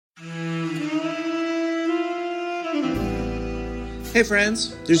Hey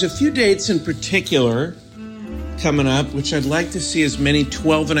friends, there's a few dates in particular coming up which I'd like to see as many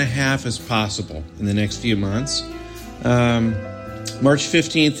 12 and a half as possible in the next few months. March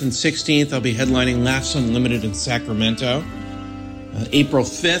 15th and 16th, I'll be headlining Laughs Unlimited in Sacramento. April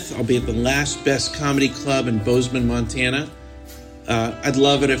 5th, I'll be at the Last Best Comedy Club in Bozeman, Montana. I'd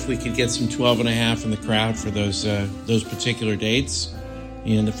love it if we could get some 12 and a half in the crowd for those particular dates.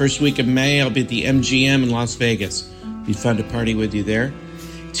 And the first week of May, I'll be at the MGM in Las Vegas. Be fun to party with you there.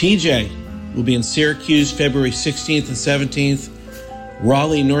 TJ will be in Syracuse February 16th and 17th.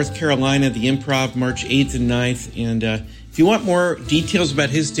 Raleigh, North Carolina, the Improv March 8th and 9th. And if you want more details about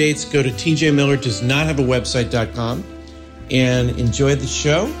his dates, go to tjmillerdoesnothaveawebsite.com and enjoy the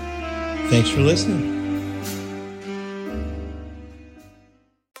show. Thanks for listening.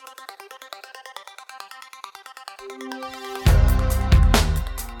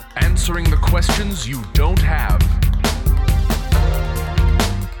 Answering the questions you don't have.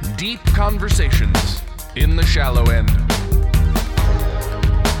 Deep conversations in the shallow end.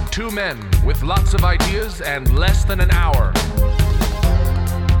 Two men with lots of ideas and less than an hour.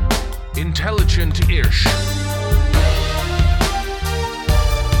 Intelligent-ish.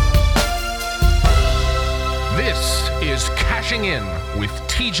 This is Cashing In with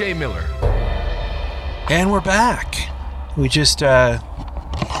TJ Miller. And we're back. We just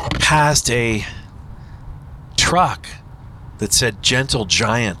passed a truck that said Gentle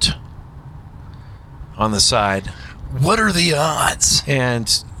Giant on the side. What are the odds?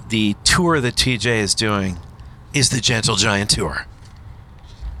 And the tour that TJ is doing is the Gentle Giant Tour.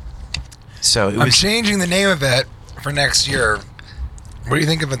 So I'm changing the name of it for next year. What do you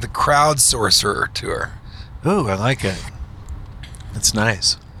think of it, the Crowdsourcer Tour? Ooh, I like it. It's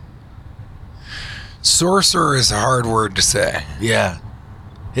nice. Sorcerer is a hard word to say. Yeah,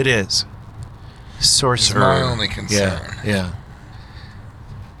 it is. Sorcerer. It's my only concern. Yeah.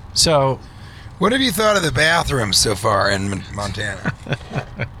 So, what have you thought of the bathrooms so far in Montana?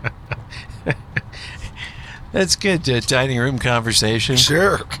 That's good. Dining room conversation.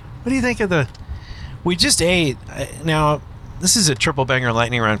 Sure. What do you think of we just ate. Now, this is a triple banger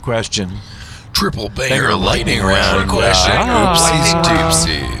lightning round question. Triple banger lightning round question. Oopsies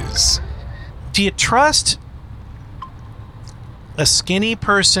doopsies. Do you trust a skinny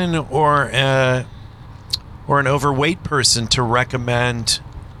person or an overweight person to recommend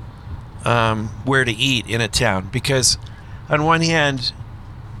where to eat in a town? Because on one hand,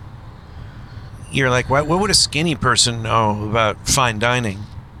 you're like, what would a skinny person know about fine dining?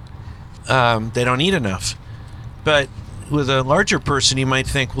 They don't eat enough. But with a larger person, you might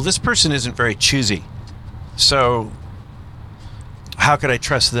think, well, this person isn't very choosy. So how could I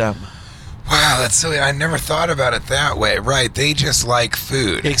trust them? Wow, that's silly. I never thought about it that way. Right, they just like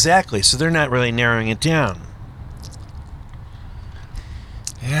food. Exactly, so they're not really narrowing it down.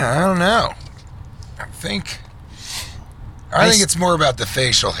 Yeah, I don't know. I think it's more about the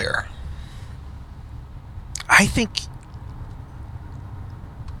facial hair. I think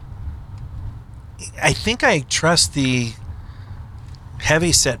I trust the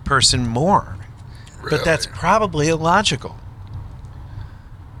heavyset person more. Really? But that's probably illogical.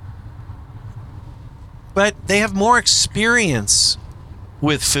 But they have more experience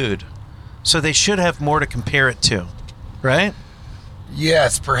with food, so they should have more to compare it to, right?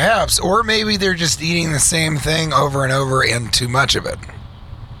 Yes, perhaps. Or maybe they're just eating the same thing over and over and too much of it.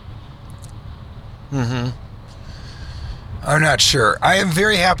 Mm-hmm. I'm not sure. I am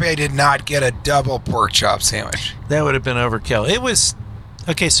very happy I did not get a double pork chop sandwich. That would have been overkill. It was...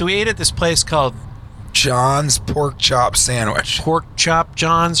 Okay, so we ate at this place called... John's Pork Chop Sandwich. Pork Chop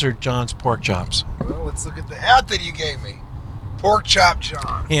John's or John's Pork Chops? Well, let's look at the ad that you gave me. Pork Chop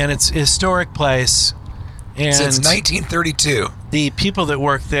John. And it's a historic place. And since 1932. The people that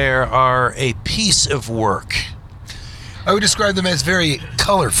work there are a piece of work. I would describe them as very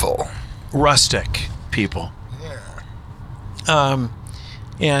colorful. Rustic people. Yeah.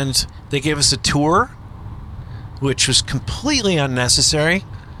 And they gave us a tour, which was completely unnecessary,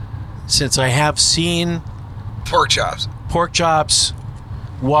 since I have seen pork chops,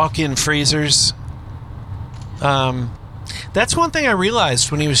 walk-in freezers. That's one thing I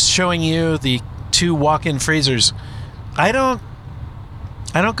realized when he was showing you the two walk-in freezers. I don't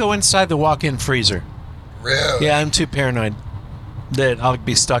go inside the walk-in freezer. Really? Yeah, I'm too paranoid that I'll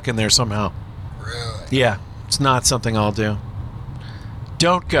be stuck in there somehow. Really? Yeah, it's not something I'll do.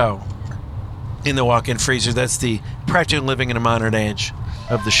 Don't go in the walk-in freezer. That's the practical living in a modern age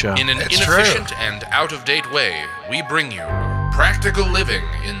of the show. In an inefficient and out-of-date way, we bring you practical living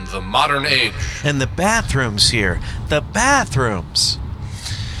in the modern age. And the bathrooms here. The bathrooms.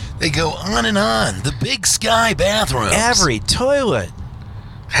 They go on and on. The Big Sky bathrooms. Every toilet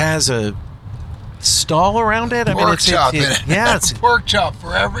has a stall around it. Pork chop in it. Yeah, it's pork chop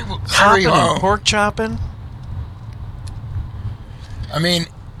for every hopping home. and pork chopping. I mean,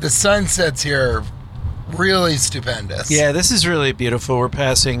 the sunsets here are really stupendous. Yeah, this is really beautiful. We're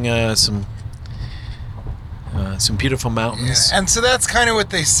passing some beautiful mountains. Yeah. And so that's kind of what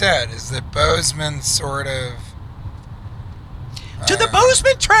they said, is that Bozeman sort of... To the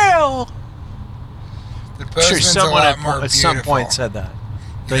Bozeman Trail! The Sure, Bozeman's someone a lot more at some beautiful. point said that.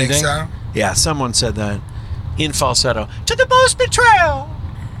 You Don't think so? Yeah, someone said that in falsetto. To the Bozeman Trail!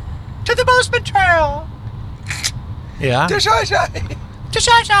 To the Bozeman Trail! Yeah?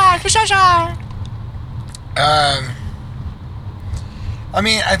 I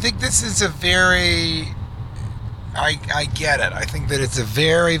mean, I think this is a very... I get it. I think that it's a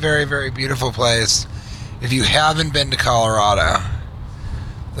very, very, very beautiful place. If you haven't been to Colorado,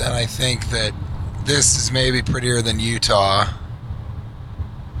 then I think that this is maybe prettier than Utah.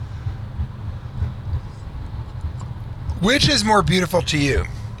 Which is more beautiful to you?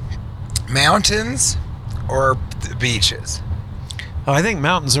 Mountains or the beaches? Oh, I think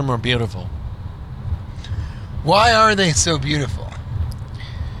mountains are more beautiful. Why are they so beautiful?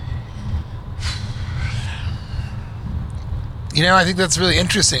 You know, I think that's really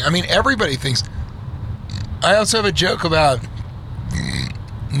interesting. I mean, everybody thinks... I also have a joke about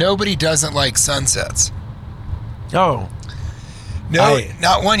nobody doesn't like sunsets. Oh.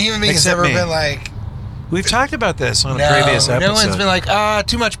 Not one human being has Except ever me. been like... We've talked about this on a previous episode. No one's been like,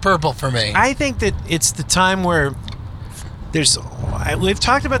 too much purple for me. I think that it's the time where we've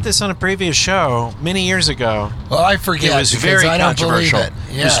talked about this on a previous show many years ago. Well, I forget. It was because very I don't controversial. believe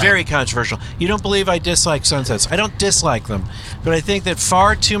it. Yeah. It was very controversial. You don't believe I dislike sunsets. I don't dislike them. But I think that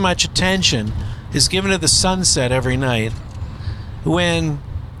far too much attention is given to the sunset every night when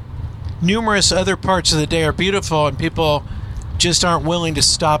numerous other parts of the day are beautiful and people just aren't willing to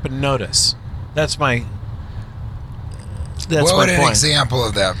stop and notice. That's my What would an point. example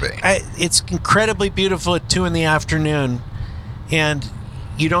of that be? It's incredibly beautiful at 2 p.m, and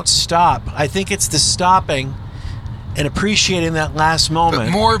you don't stop. I think it's the stopping and appreciating that last moment.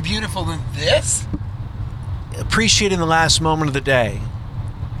 But more beautiful than this? Appreciating the last moment of the day.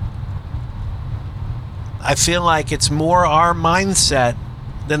 I feel like it's more our mindset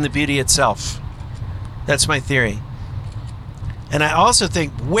than the beauty itself. That's my theory. And I also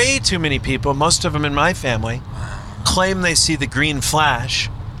think way too many people, most of them in my family, claim they see the green flash.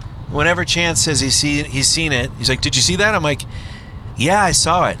 Whenever Chance says he's seen it, he's like, "Did you see that?" I'm like, "Yeah, I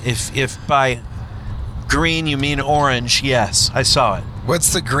saw it. If by green you mean orange, yes, I saw it."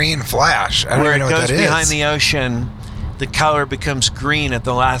 What's the green flash? I don't Where even it know what goes that behind is. the ocean, the color becomes green at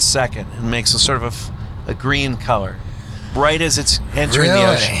the last second and makes a sort of a green color, right as it's entering Really?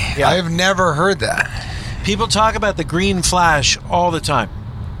 the ocean. Yeah. I've never heard that. People talk about the green flash all the time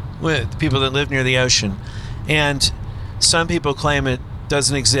with people that live near the ocean. And some people claim it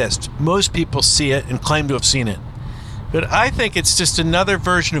doesn't exist. Most people see it and claim to have seen it. But I think it's just another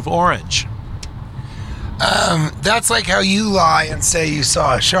version of orange. That's like how you lie and say you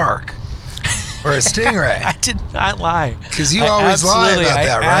saw a shark or a stingray. I did not lie. Because you always lie about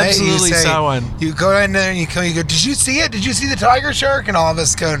that, right? I absolutely you say, saw one. You go in there and you go, "Did you see it? Did you see the tiger shark?" And all of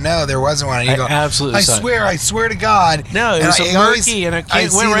us go, "No, there wasn't one." And you I go, absolutely saw it. I swear to God. No, it And was I a always- murky and a I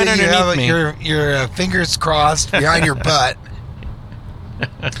kid see went right that you have underneath me. your fingers crossed behind your butt.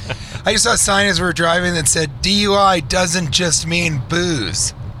 I just saw a sign as we were driving that said, "DUI doesn't just mean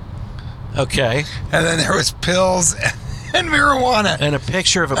booze." Okay. And then there was pills and marijuana. And a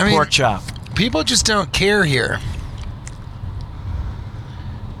picture of a I mean- pork chop. People just don't care here.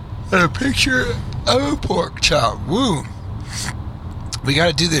 And a picture of a pork chop. Woo. We got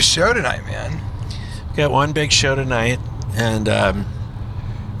to do this show tonight, man. Got one big show tonight, and And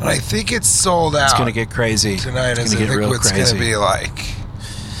I think it's sold out. it's going to get crazy. tonight. It's Is going I to get think real what's crazy. going to be like.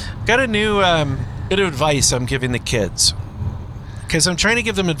 Got a new bit of advice I'm giving the kids. Because I'm trying to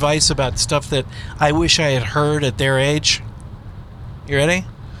give them advice about stuff that I wish I had heard at their age. You ready?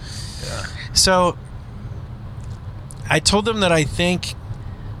 Yeah. So, I told them that I think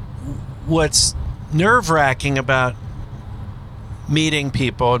what's nerve-wracking about meeting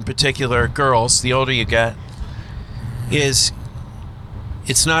people, in particular girls, the older you get, is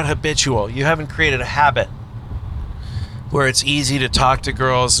it's not habitual. You haven't created a habit where it's easy to talk to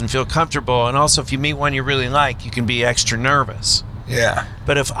girls and feel comfortable. And also, if you meet one you really like, you can be extra nervous. Yeah.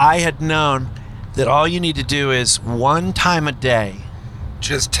 But if I had known that all you need to do is one time a day,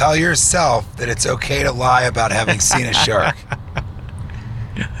 Just tell yourself that it's okay to lie about having seen a shark.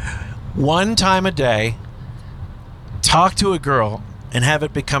 one time a day, talk to a girl and have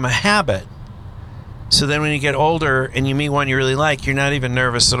it become a habit. So then when you get older and you meet one you really like, you're not even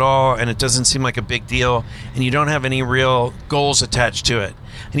nervous at all, and it doesn't seem like a big deal, and you don't have any real goals attached to it,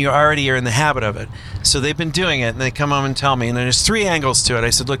 and you're in the habit of it. So they've been doing it, and they come home and tell me, and there's 3 angles to it. I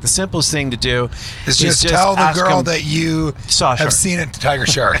said, look, the simplest thing to do is just tell the girl that you Saw have shark. seen a tiger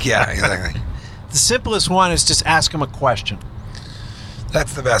shark. Yeah, exactly. The simplest one is just ask them a question.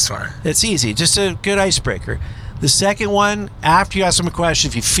 That's the best one. It's easy, just a good icebreaker. The second one, after you ask them a question,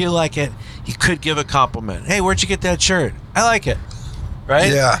 if you feel like it, you could give a compliment. Hey, where'd you get that shirt? I like it.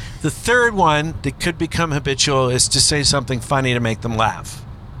 Right? Yeah. The third one that could become habitual is to say something funny to make them laugh.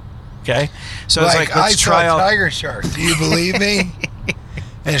 Okay? So it's like, I let's saw try a out. tiger shark. Do you believe me?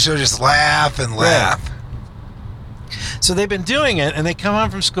 And she'll just laugh and laugh. So they've been doing it, and they come home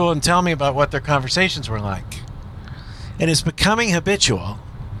from school and tell me about what their conversations were like. And it's becoming habitual,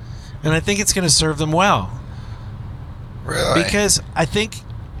 and I think it's going to serve them well. Really? Because I think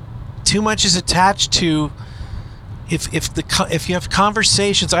too much is attached to if you have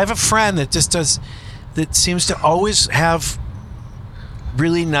conversations. I have a friend that seems to always have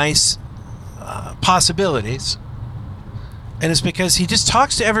really nice possibilities, and it's because he just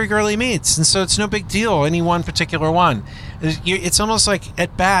talks to every girl he meets, and so it's no big deal any one particular one. It's almost like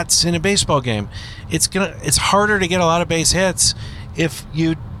at bats in a baseball game. It's harder to get a lot of base hits if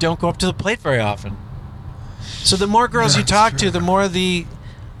you don't go up to the plate very often. So the more girls you talk to, the more the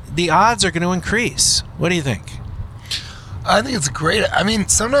odds are going to increase. What do you think? I think it's great. I mean,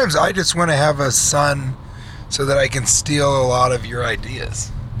 sometimes I just want to have a son so that I can steal a lot of your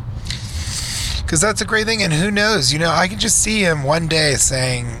ideas. Because that's a great thing. And who knows, I can just see him one day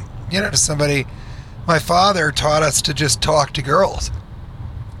saying, to somebody, my father taught us to just talk to girls.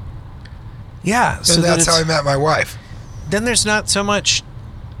 Yeah. So that's how I met my wife. Then there's not so much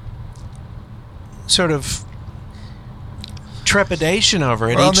sort of trepidation over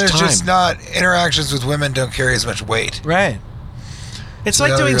it each time. There's just not, interactions with women don't carry as much weight. Right. It's So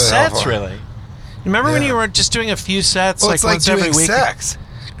like that'd be doing really sets, helpful. Really. Remember when you were just doing a few sets, Well, it's like once every doing week? sex.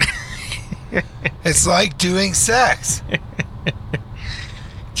 It's like doing sex.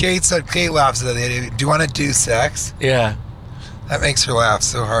 Kate laughs at it. Do you want to do sex? Yeah. That makes her laugh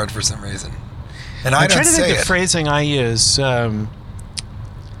so hard for some reason. And I I'm don't trying to say think it. the phrasing I use.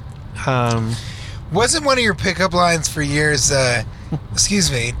 Wasn't one of your pickup lines for years,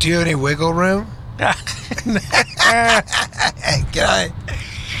 excuse me, do you have any wiggle room? Can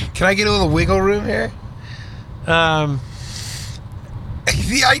I get a little wiggle room here?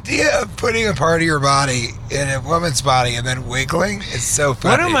 The idea of putting a part of your body in a woman's body and then wiggling is so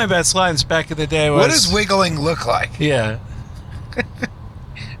funny. One of my best lines back in the day was... What does wiggling look like? Yeah.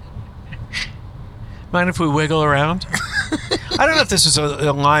 Mind if we wiggle around? I don't know if this was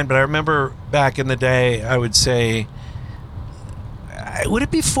a line, but I remember back in the day, I would say, would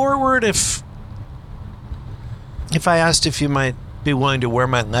it be forward if I asked if you might be willing to wear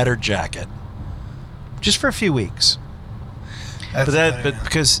my leather jacket just for a few weeks? But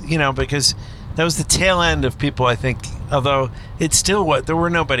because that was the tail end of people, I think. Although it's still there were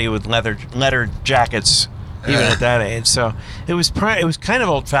nobody with leather jackets even at that age, so it was kind of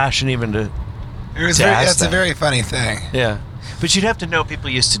old fashioned even to. That's a very funny thing. Yeah, but you'd have to know people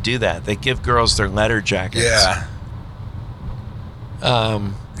used to do that. They give girls their leather jackets. Yeah.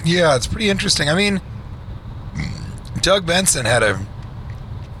 Yeah, it's pretty interesting. I mean, Doug Benson had a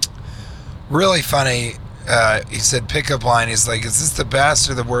really funny. He said pickup line. He's like, "Is this the best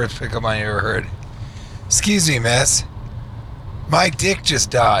or the worst pickup line you ever heard?" Excuse me, miss. My dick just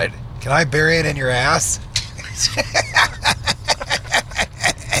died. Can I bury it in your ass?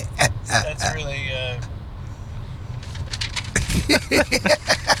 That's really.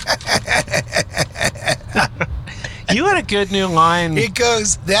 You had a good new line.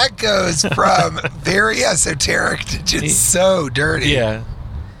 That goes from very esoteric to just so dirty. Yeah.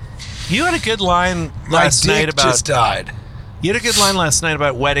 You had a good line My last dick night about. just died. You had a good line last night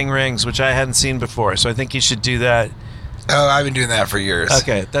about wedding rings, which I hadn't seen before. So I think you should do that. Oh, I've been doing that for years.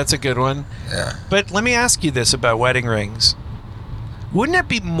 Okay, that's a good one. Yeah. But let me ask you this about wedding rings. Wouldn't it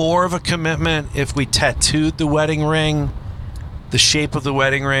be more of a commitment if we tattooed the wedding ring, the shape of the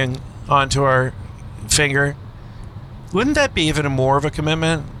wedding ring, onto our finger? Wouldn't that be even more of a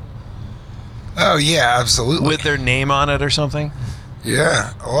commitment? Oh, yeah, absolutely. With their name on it or something?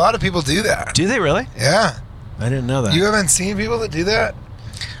 Yeah. A lot of people do that. Do they really? Yeah. I didn't know that. You haven't seen people that do that?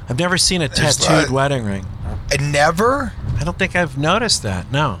 I've never seen a There's tattooed wedding ring. Never? I don't think I've noticed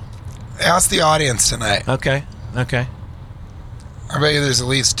that. No. Ask the audience tonight. Okay. I bet you there's at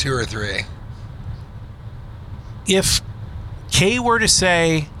least 2 or 3. If Kay were to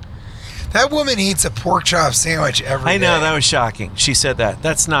say, That woman eats a pork chop sandwich every day. I know, that was shocking. She said that.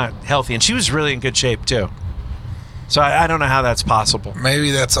 That's not healthy. And she was really in good shape, too. So I don't know how that's possible.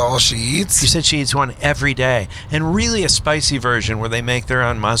 Maybe that's all she eats? She said she eats one every day. And really a spicy version where they make their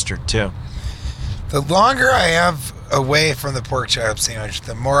own mustard, too. The longer I have away from the pork chop sandwich,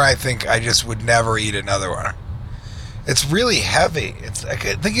 the more I think I just would never eat another one. It's really heavy. It's like,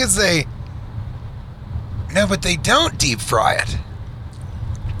 I think it's no, but they don't deep fry it.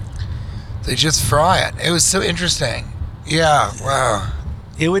 They just fry it. It was so interesting. Yeah, wow.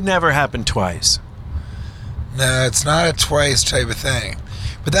 It would never happen twice. No, it's not a twice type of thing.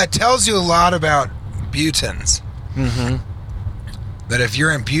 But that tells you a lot about Butans. Mm-hmm. That if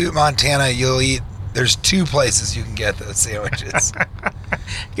you're in Butte, Montana, you'll eat. There's 2 places you can get those sandwiches.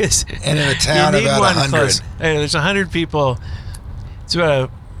 And in a town about 100. Hey, there's 100 people. It's about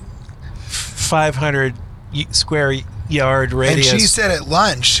a 500 square yard radius. And she said at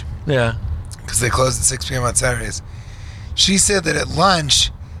lunch, yeah, because they close at 6 p.m. on Saturdays, she said that at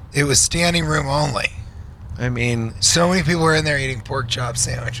lunch, it was standing room only. I mean, so many people were in there eating pork chop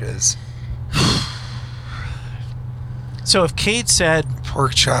sandwiches. So if Kate said...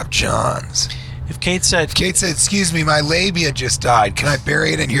 Pork chop Johns. If Kate said, excuse me, my labia just died. Can I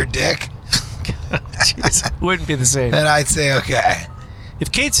bury it in your dick? Jeez, wouldn't be the same. Then I'd say, okay.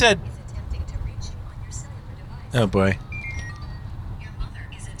 If Kate said... Oh, boy.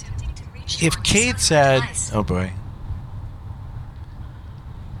 If Kate said... Oh, boy.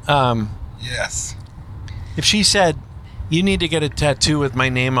 Yes. If she said, you need to get a tattoo with my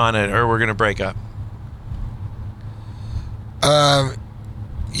name on it or we're going to break up.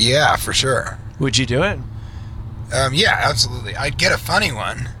 Yeah, for sure. Would you do it? Yeah, absolutely. I'd get a funny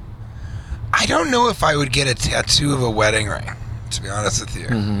one. I don't know if I would get a tattoo of a wedding ring, to be honest with you.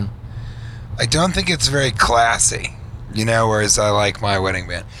 Mm-hmm. I don't think it's very classy, whereas I like my wedding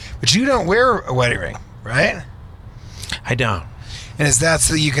band. But you don't wear a wedding ring, right? I don't. And is that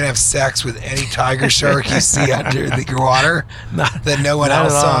so you can have sex with any tiger shark you see under the water that no one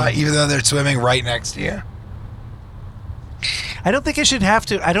else saw, even though they're swimming right next to you? I don't think I should have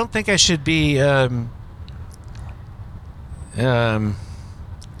to. I don't think I should be. I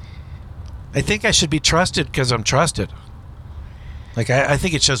think I should be trusted because I'm trusted. Like I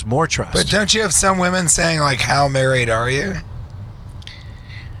think it shows more trust. But don't you have some women saying like, "How married are you?"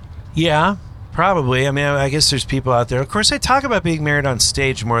 Yeah, probably. I mean, I guess there's people out there. Of course, I talk about being married on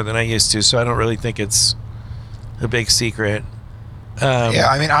stage more than I used to, so I don't really think it's a big secret. Yeah,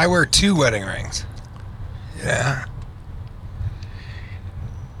 I mean, I wear 2 wedding rings. Yeah.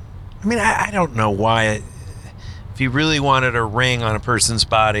 I mean, I don't know why. If you really wanted a ring on a person's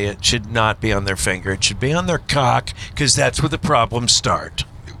body, it should not be on their finger. It should be on their cock, because that's where the problems start.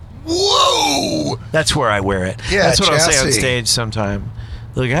 Whoa! That's where I wear it. Yeah, that's what I'll say on Chelsea. stage sometime.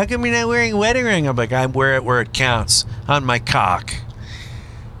 Like, how come you're not wearing a wedding ring? I'm like, I wear it where it counts, on my cock.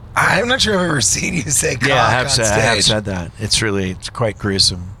 I'm not sure I've ever seen you say cock Yeah, I on stage. have said that. It's quite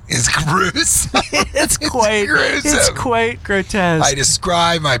gruesome. It's gruesome. It's quite gruesome. It's quite grotesque. I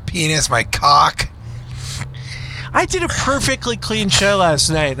describe my penis, my cock. I did a perfectly clean show last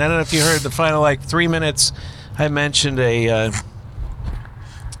night. And I don't know if you heard the final 3 minutes. I mentioned a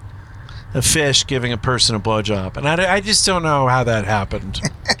fish giving a person a blowjob, and I just don't know how that happened.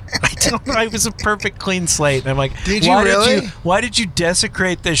 I don't know. It was a perfect clean slate, and I'm like, Did you really? Why did you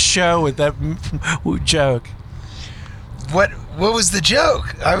desecrate this show with that joke? What was the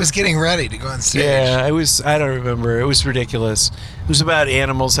joke? I was getting ready to go on stage. Yeah, it was. I don't remember. It was ridiculous. It was about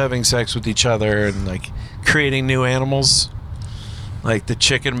animals having sex with each other and creating new animals, like the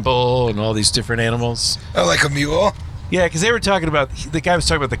chicken bull and all these different animals. Oh, like a mule? Yeah, because they were talking about, the guy was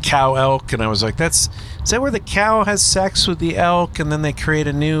talking about the cow elk, and I was like, is that where the cow has sex with the elk, and then they create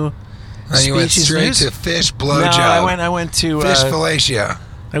a new And species? you went straight to fish blowjob. No, I went to fish fellatio.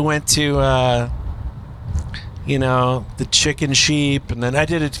 I went to the chicken sheep, and then I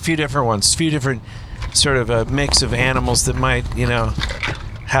did a few different ones, a few different sort of a mix of animals that might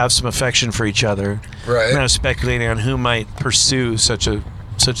have some affection for each other. Right. And I was speculating on who might pursue such a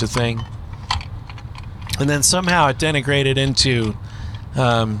thing. And then somehow it denigrated into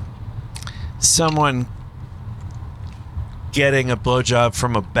someone getting a blowjob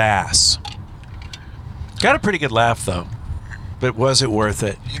from a bass. Got a pretty good laugh, though. But was it worth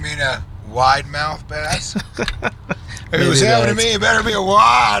it? You mean a wide mouth bass? If Maybe it was happening to that's- me, it better be a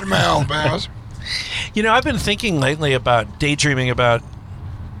wide mouth bass. I've been thinking lately about daydreaming about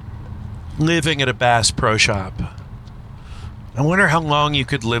living at a Bass Pro Shop. I wonder how long you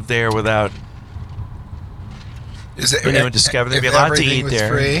could live there without anyone discover. There'd be a lot to eat was there.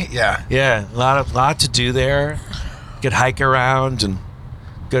 Free? Yeah. Yeah, a lot to do there. You could hike around and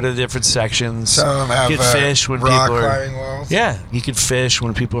Go to the different sections. Some of them have get fish when rock people are. climbing walls. Yeah, you can fish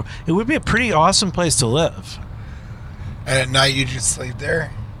when people. It would be a pretty awesome place to live. And at night you just sleep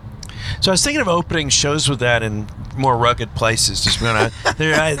there. So I was thinking of opening shows with that in more rugged places. Just I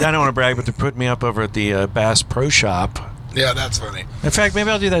don't want to brag, but they're putting me up over at the Bass Pro Shop. Yeah, that's funny. In fact, maybe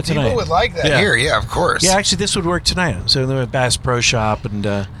I'll do that tonight. People would like that here. Yeah, of course. Yeah, actually, this would work tonight. So they're at Bass Pro Shop, and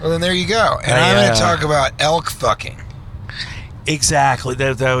well, then there you go. And I'm going to talk about elk fucking. Exactly.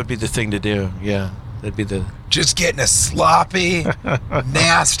 That would be the thing to do. Yeah, that'd be the just getting a sloppy,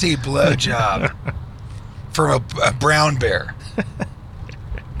 nasty blowjob from a brown bear.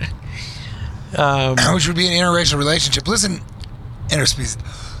 Which would be an interracial relationship. Listen, interspecies.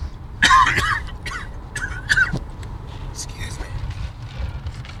 Excuse me.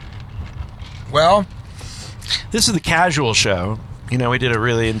 Well, this is the casual show. You know, we did a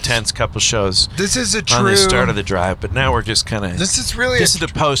really intense couple shows. This is a true on the start of the drive, but now we're just kind of. This is the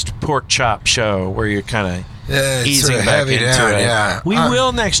post pork chop show where you're kind of easing sort of back into down, it. Yeah. We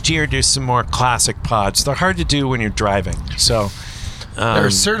will next year do some more classic pods. They're hard to do when you're driving, so they're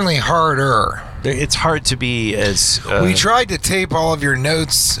certainly harder. It's hard to be as. We tried to tape all of your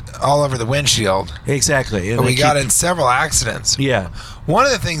notes all over the windshield. Exactly, but we got in several accidents. Yeah. One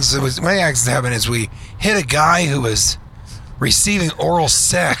of the things that was when the accident happened is we hit a guy who was receiving oral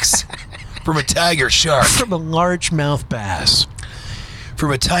sex from a tiger shark. From a largemouth bass. From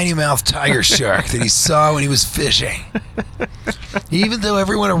a tiny mouth tiger shark that he saw when he was fishing. Even though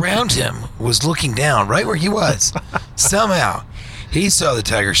everyone around him was looking down right where he was, somehow he saw the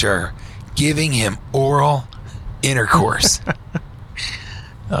tiger shark giving him oral intercourse.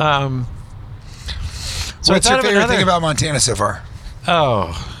 So what's your favorite thing about Montana so far?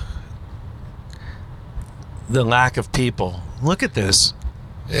 Oh, the lack of people. Look at this.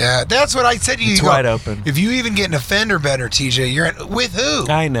 Yeah, that's what I said to you. It's wide open. If you even get an offender bender, TJ, you're with who?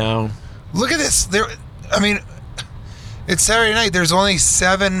 I know. Look at this. It's Saturday night. There's only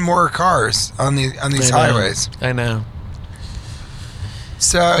 7 more cars on these highways. I know.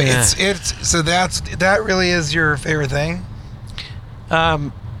 So yeah. That really is your favorite thing?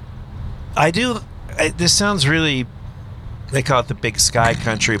 I do. This sounds really. They call it the big sky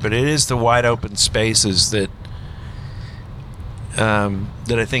country, but it is the wide open spaces that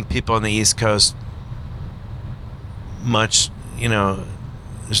I think people on the East Coast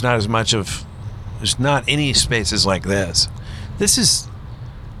there's not any spaces like this. This is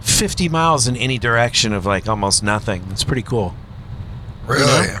 50 miles in any direction of like almost nothing. It's pretty cool. Really?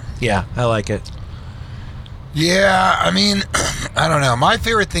 You know? Yeah, I like it. Yeah, I mean, I don't know. My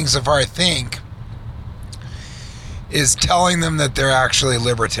favorite thing so far, I think, is telling them that they're actually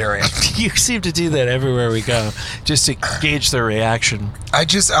libertarian. You seem to do that everywhere we go, just to gauge their reaction. I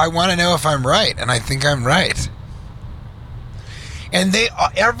want to know if I'm right, and I think I'm right. And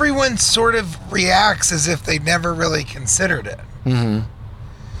everyone sort of reacts as if they never really considered it. Mm-hmm.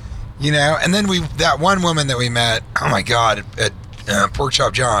 You know, and then that one woman that we met, oh my God, at Pork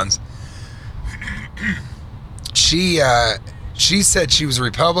Chop John's, she said she was a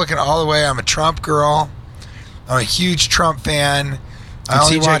Republican all the way. I'm a Trump girl. I'm a huge Trump fan. I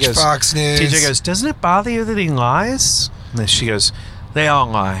only watch Fox News. TJ goes, doesn't it bother you that he lies? And then she goes, they all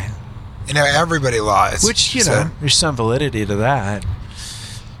lie. You know, everybody lies. Which, there's some validity to that.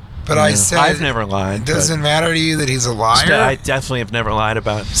 But I said, I've never lied. It doesn't matter to you that he's a liar? I definitely have never lied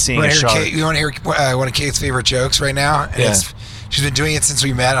about seeing a shark. You want to hear one of Kate's favorite jokes right now? And yeah. She's been doing it since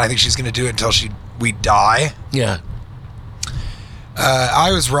we met, and I think she's going to do it until we die. Yeah.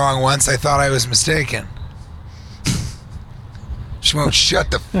 I was wrong once. I thought I was mistaken. She won't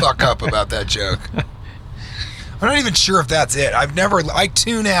shut the fuck up about that joke. I'm not even sure if that's it. I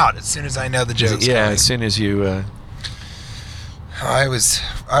tune out as soon as I know the joke's Yeah, coming. as soon as you... I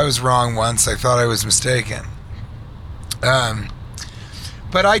was wrong once. I thought I was mistaken.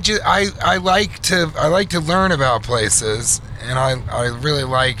 But I like to learn about places, and I really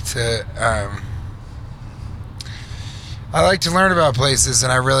like to learn about places,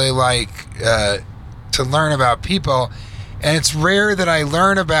 and I really like to learn about people. And it's rare that I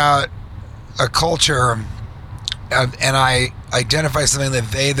learn about a culture and I identify something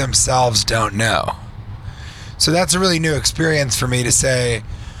that they themselves don't know. So that's a really new experience for me to say,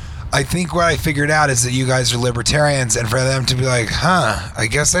 I think what I figured out is that you guys are libertarians, and for them to be like, I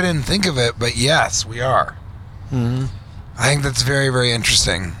guess I didn't think of it, but yes, we are. Mm-hmm. I think that's very, very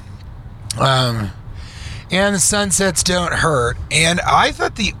interesting. And the sunsets don't hurt. And I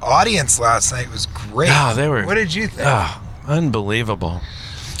thought the audience last night was great. Oh, they were... What did you think? Oh, unbelievable.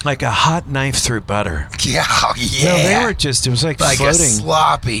 Like a hot knife through butter. Yeah, No, they were just, it was like a floating.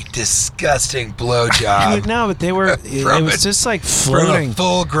 sloppy, disgusting blowjob. No, but they were, it was just like floating. From a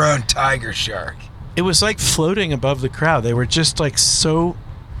full-grown tiger shark. It was like floating above the crowd. They were just like so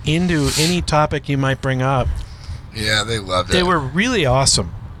into any topic you might bring up. Yeah, they loved it. They were really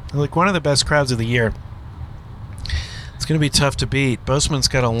awesome. Like one of the best crowds of the year. It's going to be tough to beat. Bozeman's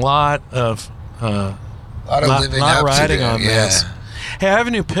got a lot of living up riding to on this. Hey, I have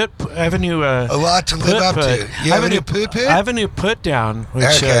a new put. I have a new a lot to live up to. You have a new put? I have a new put down,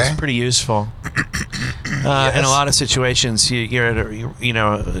 which is pretty useful. In a lot of situations, you're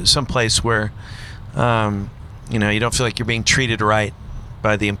at some place where you don't feel like you're being treated right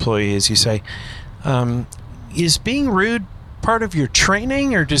by the employees. You say, is being rude part of your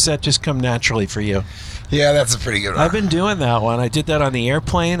training, or does that just come naturally for you? Yeah, that's a pretty good one. I've been doing that one. I did that on the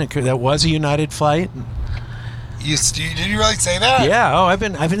airplane. That was a United flight. Did you really say that? Yeah. Oh, I've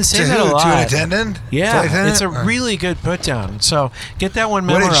been saying that a lot. To an attendant? Yeah, it's a really good put down. So get that one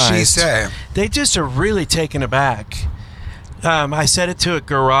memorized. What did she say? They just are really taken aback. I said it to a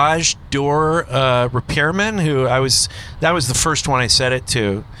garage door repairman that was the first one I said it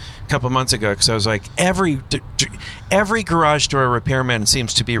to a couple months ago, because I was like, every garage door repairman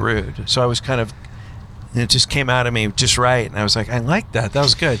seems to be rude. So I was kind of, it just came out of me just right, and I was like, I like that. That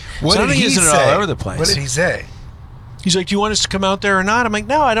was good. What so did he say? It all over the place. What did he say? He's like, do you want us to come out there or not? I'm like,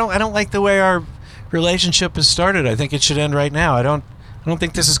 no, I don't like the way our relationship has started. I think it should end right now. I don't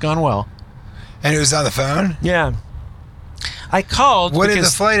think this has gone well. And it was on the phone? Yeah. I called. What did the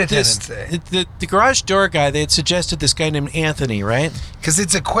flight attendant say? The garage door guy, they had suggested this guy named Anthony, right? Because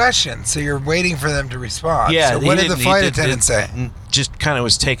it's a question, so you're waiting for them to respond. Yeah. So what did the flight attendant say? Just kind of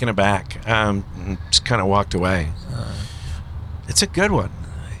was taken aback. Just kind of walked away. It's a good one.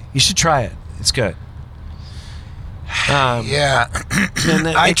 You should try it. It's good. Yeah. And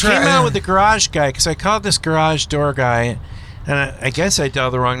I came out with the garage guy, because I called this garage door guy, and I guess I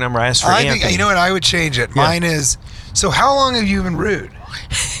dialed the wrong number. I asked for Anthony. Think, you know what? I would change it. Yeah. Mine is, so how long have you been rude?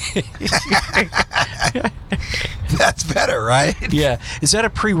 That's better, right? Yeah. Is that a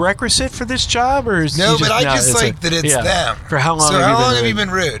prerequisite for this job, or is no? But I just like that it's them. For how long? So how long have you been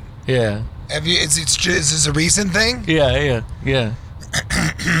rude? Yeah. Have you? Is this a recent thing? Yeah.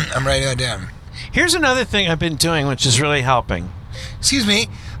 I'm writing that down. Here's another thing I've been doing, which is really helping. Excuse me.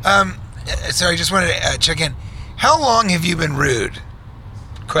 Sorry, I just wanted to check in. How long have you been rude?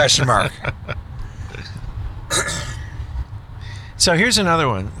 Question mark. So here's another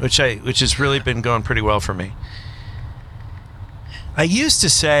one, which has really been going pretty well for me. I used to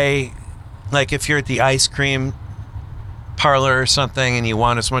say, like, if you're at the ice cream parlor or something and you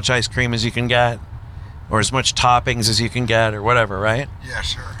want as much ice cream as you can get, or as much toppings as you can get, or whatever, right? Yeah,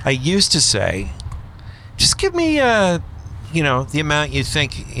 sure. I used to say, just give me, the amount you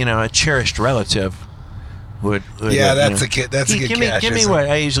think, a cherished relative would. Yeah, that's a good catch. Give me what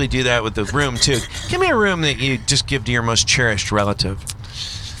I usually do that with the room too. Give me a room that you just give to your most cherished relative.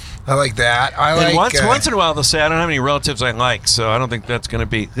 I like that. Once in a while they'll say, I don't have any relatives I like, so I don't think that's going to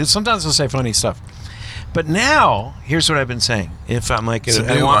be. Sometimes they'll say funny stuff. But now, here's what I've been saying. If I'm like,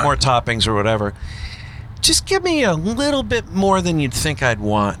 I want more toppings or whatever, just give me a little bit more than you'd think I'd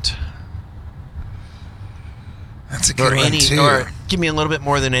want. That's a good one too. Or give me a little bit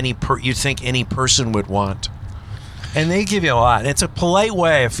more than you think any person would want. And they give you a lot. It's a polite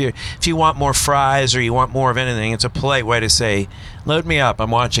way. If you want more fries or you want more of anything, it's a polite way to say, load me up,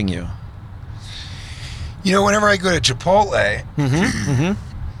 I'm watching you. Whenever I go to Chipotle, I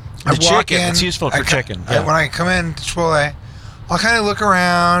walk in. It's useful for chicken. Yeah. When I come in to Chipotle, I'll kind of look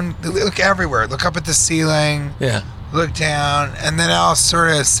around, look everywhere, look up at the ceiling, look down, and then I'll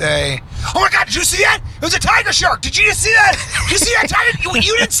sort of say, oh my God, did you see that? It was a tiger shark. Did you just see that? Did you see that tiger?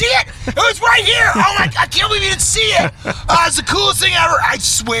 You didn't see it? It was right here. Oh my God, I can't believe you didn't see it. It's the coolest thing ever. I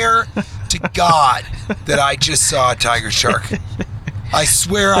swear to God that I just saw a tiger shark. I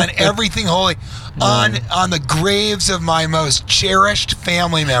swear on everything holy, on the graves of my most cherished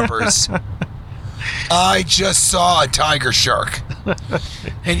family members. I just saw a tiger shark.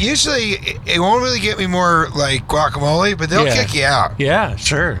 And usually it won't really get me more like guacamole, but they'll kick you out. Yeah,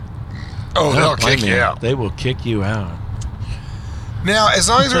 sure. Oh, they'll kick you out. They will kick you out. Now, as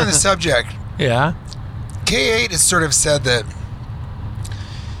long as we're in the subject, K8 has sort of said that.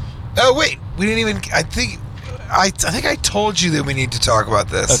 Oh wait, we didn't even. I think I told you that we need to talk about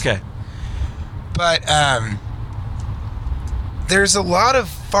this. Okay. But there's a lot of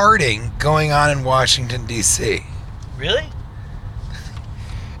farting going on in Washington, D.C. Really?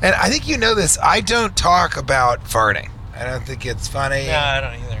 And I think you know this. I don't talk about farting. I don't think it's funny. Yeah, I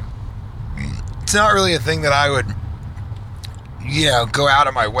don't either. It's not really a thing that I would go out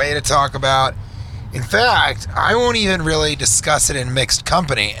of my way to talk about. In fact, I won't even really discuss it in mixed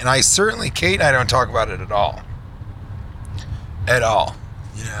company, and Kate and I don't talk about it at all. At all,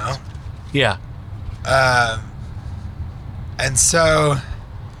 Yeah. And so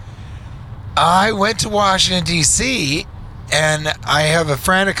I went to Washington, D.C., and I have a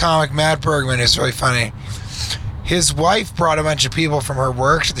friend, a comic, Matt Bergman, who's really funny. His wife brought a bunch of people from her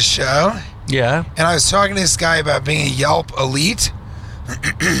work to the show. Yeah. And I was talking to this guy about being a Yelp elite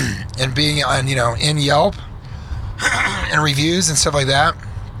and being on, in Yelp and reviews and stuff like that.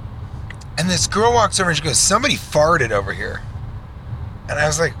 And this girl walks over and she goes, "Somebody farted over here." And I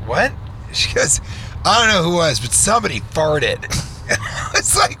was like, "What?" She goes, "I don't know who it was, but somebody farted." And I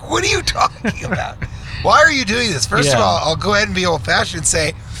was like, "What are you talking about? Why are you doing this?" First of all, I'll go ahead and be old-fashioned and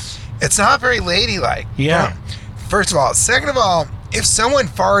say, it's not very ladylike. Yeah. First of all. Second of all, if someone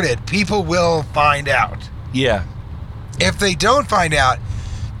farted, people will find out. Yeah. If they don't find out,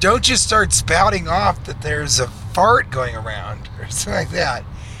 don't just start spouting off that there's a fart going around or something like that.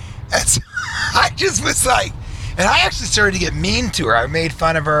 And so I just was like, and I actually started to get mean to her. I made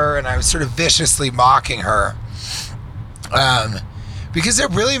fun of her and I was sort of viciously mocking her. Because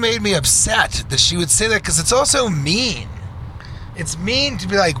it really made me upset that she would say that, because it's also mean. It's mean to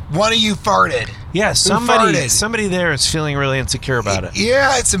be like, "One of you farted." Yeah, Who farted? somebody there is feeling really insecure about it.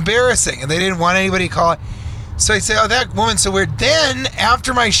 Yeah, it's embarrassing, and they didn't want anybody to call it. So I say, "Oh, that woman's so weird." Then,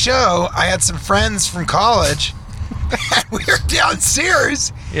 after my show, I had some friends from college, and we were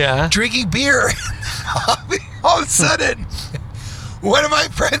downstairs drinking beer. All of a sudden, one of my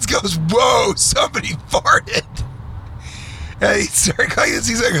friends goes, "Whoa, somebody farted." And he started calling this.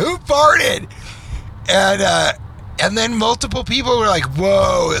 He's like, "Who farted?" And then multiple people were like,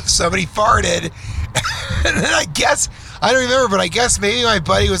 "Whoa, somebody farted." And then I don't remember, but I guess maybe my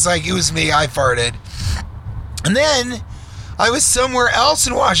buddy was like, "It was me, I farted." And then I was somewhere else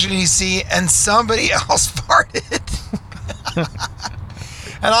in Washington, D.C., and somebody else farted.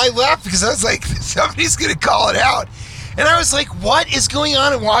 And I left because I was like, somebody's going to call it out. And I was like, what is going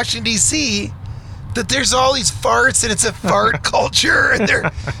on in Washington, D.C., that there's all these farts and it's a fart culture and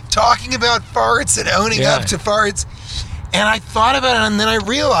they're talking about farts and owning up to farts. And I thought about it, and then I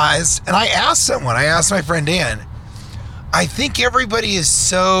realized, and I asked my friend Dan, I think everybody is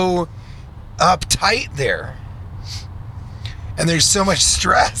so uptight there. And there's so much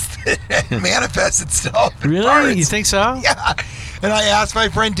stress that it manifests itself. Really? Farts. You think so? Yeah. And I asked my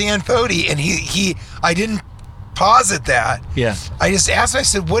friend Dan Fody, and I didn't posit that. Yeah. I just asked him, I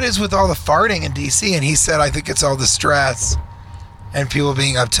said, "What is with all the farting in D.C.?" And he said, "I think it's all the stress and people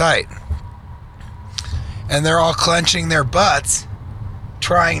being uptight. And they're all clenching their butts,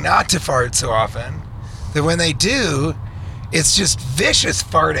 trying not to fart so often, that when they do, it's just vicious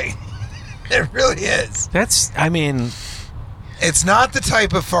farting." It really is. It's not the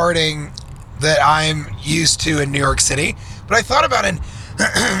type of farting that I'm used to in New York City. But I thought about it.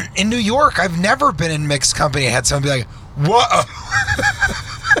 In New York, I've never been in mixed company and had someone be like, "Whoa."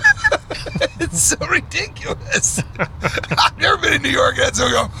 It's so ridiculous. I've never been in New York and had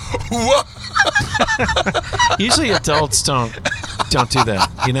someone go, "Whoa." Usually adults don't do that,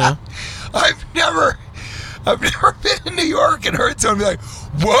 I've never been in New York and heard someone be like,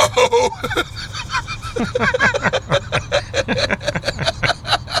 "Whoa."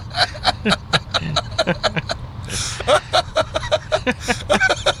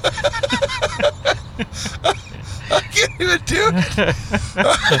 I can't even do it.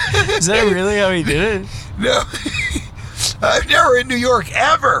 Is that really how he did it? No. I've never in New York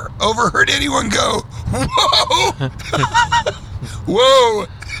ever overheard anyone go, "Whoa." Whoa.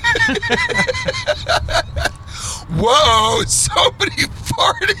 Whoa, somebody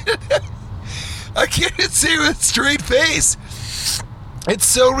farted. I can't even say it with a straight face. It's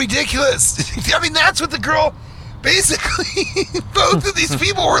so ridiculous. I mean, that's what the girl, basically, both of these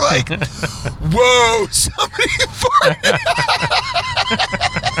people were like, "Whoa, somebody farted."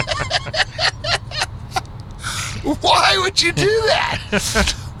 Why would you do that?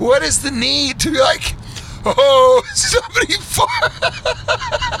 What is the need to be like, "Oh, somebody farted"?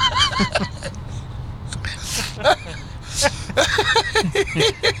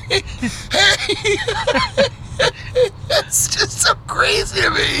 Hey, that's just so crazy to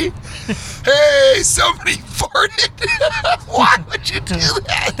me. "Hey, somebody farted." Why would you do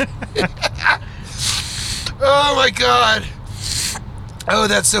that? Oh my God. Oh,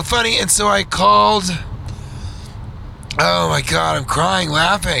 that's so funny. And so I called. Oh my God, I'm crying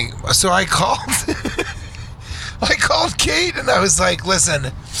laughing. So I called Kate and I was like,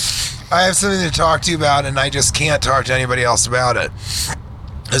 "Listen, I have something to talk to you about, and I just can't talk to anybody else about it,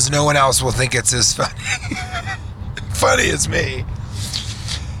 because no one else will think it's as funny." funny as me.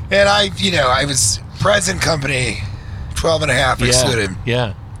 And I was present company, 12 and a half excluded.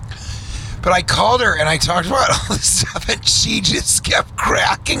 Yeah. But I called her and I talked about all this stuff and she just kept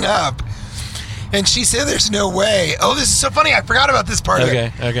cracking up. And she said, there's no way. Oh, this is so funny. I forgot about this part of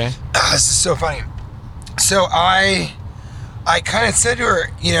it. Okay. This is so funny. So I kind of said to her,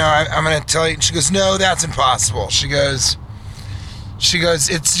 I'm going to tell you. She goes, no, that's impossible. She goes,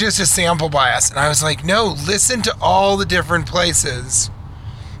 it's just a sample bias. And I was like, no, listen to all the different places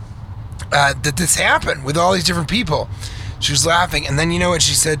that this happened with all these different people. She was laughing. And then you know what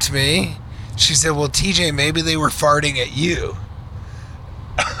she said to me? She said, well, TJ, maybe they were farting at you.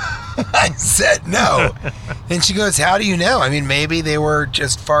 I said, no. And she goes, how do you know? I mean, maybe they were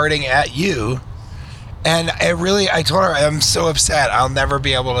just farting at you. And I told her, I'm so upset. I'll never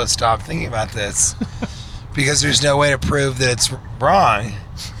be able to stop thinking about this because there's no way to prove that it's wrong.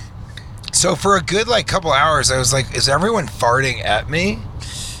 So for a good couple hours, I was like, is everyone farting at me?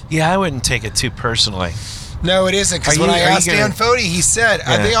 Yeah, I wouldn't take it too personally. No, it isn't. Because when I asked Dan Fody, he said,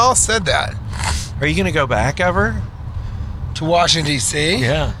 they all said that. Are you going to go back ever? To Washington, D.C.?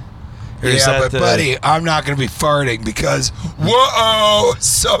 Yeah. But buddy, I'm not going to be farting because, whoa,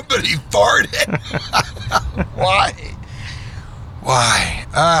 somebody farted. Why?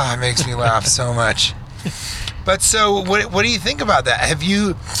 It makes me laugh so much. But so, what do you think about that?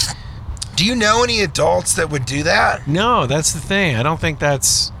 Do you know any adults that would do that? No, that's the thing. I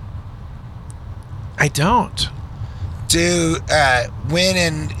don't. Do Win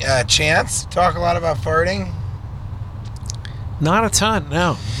and Chance talk a lot about farting? Not a ton,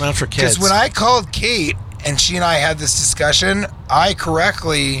 no. Not for kids. Because when I called Kate and she and I had this discussion, I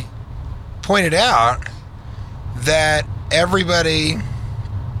correctly pointed out that everybody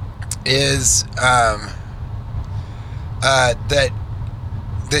is that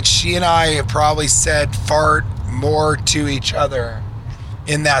she and I probably said fart more to each other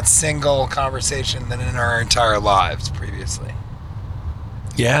in that single conversation than in our entire lives previously.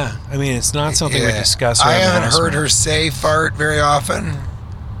 Yeah, I mean, it's not something we discuss. I haven't heard her say fart very often.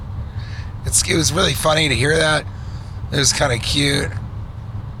 It was really funny to hear that. It was kind of cute.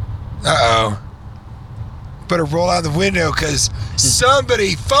 Uh-oh. Better roll out the window because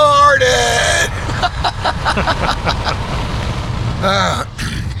somebody farted!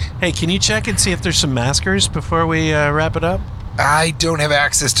 Hey, can you check and see if there's some maskers before we wrap it up? I don't have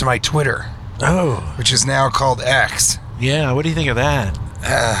access to my Twitter. Oh. Which is now called X. Yeah, what do you think of that?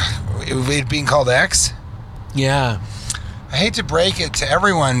 It being called X? Yeah. I hate to break it to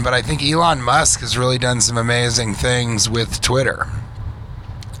everyone, but I think Elon Musk has really done some amazing things with Twitter.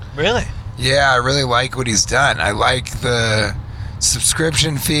 Really? Yeah, I really like what he's done. I like the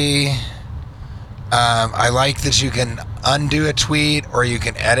subscription fee. I like that you can undo a tweet or you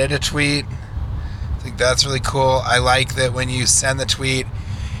can edit a tweet. I think that's really cool. I like that when you send the tweet,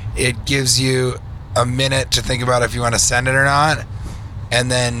 it gives you a minute to think about if you want to send it or not. And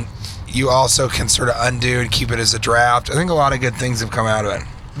then you also can sort of undo and keep it as a draft. I think a lot of good things have come out of it.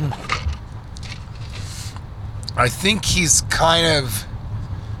 I think he's kind of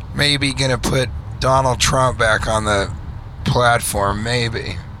maybe going to put Donald Trump back on the platform,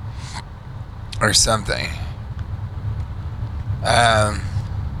 maybe. Or something.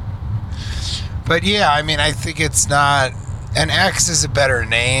 But yeah, I mean, I think it's not... And X is a better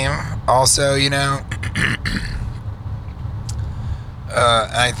name also,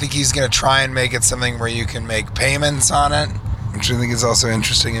 I think he's going to try and make it something where you can make payments on it, which I think is also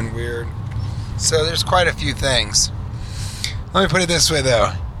interesting and weird. So there's quite a few things. Let me put it this way,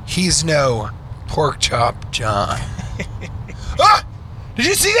 though. He's no pork chop John. Ah! Did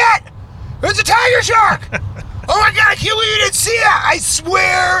you see that? There's a tiger shark! Oh my God, I can't believe you didn't see that! I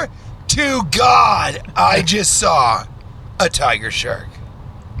swear to God, I just saw a tiger shark.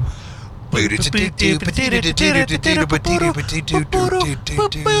 I mean,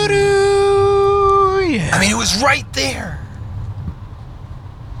 it was right there.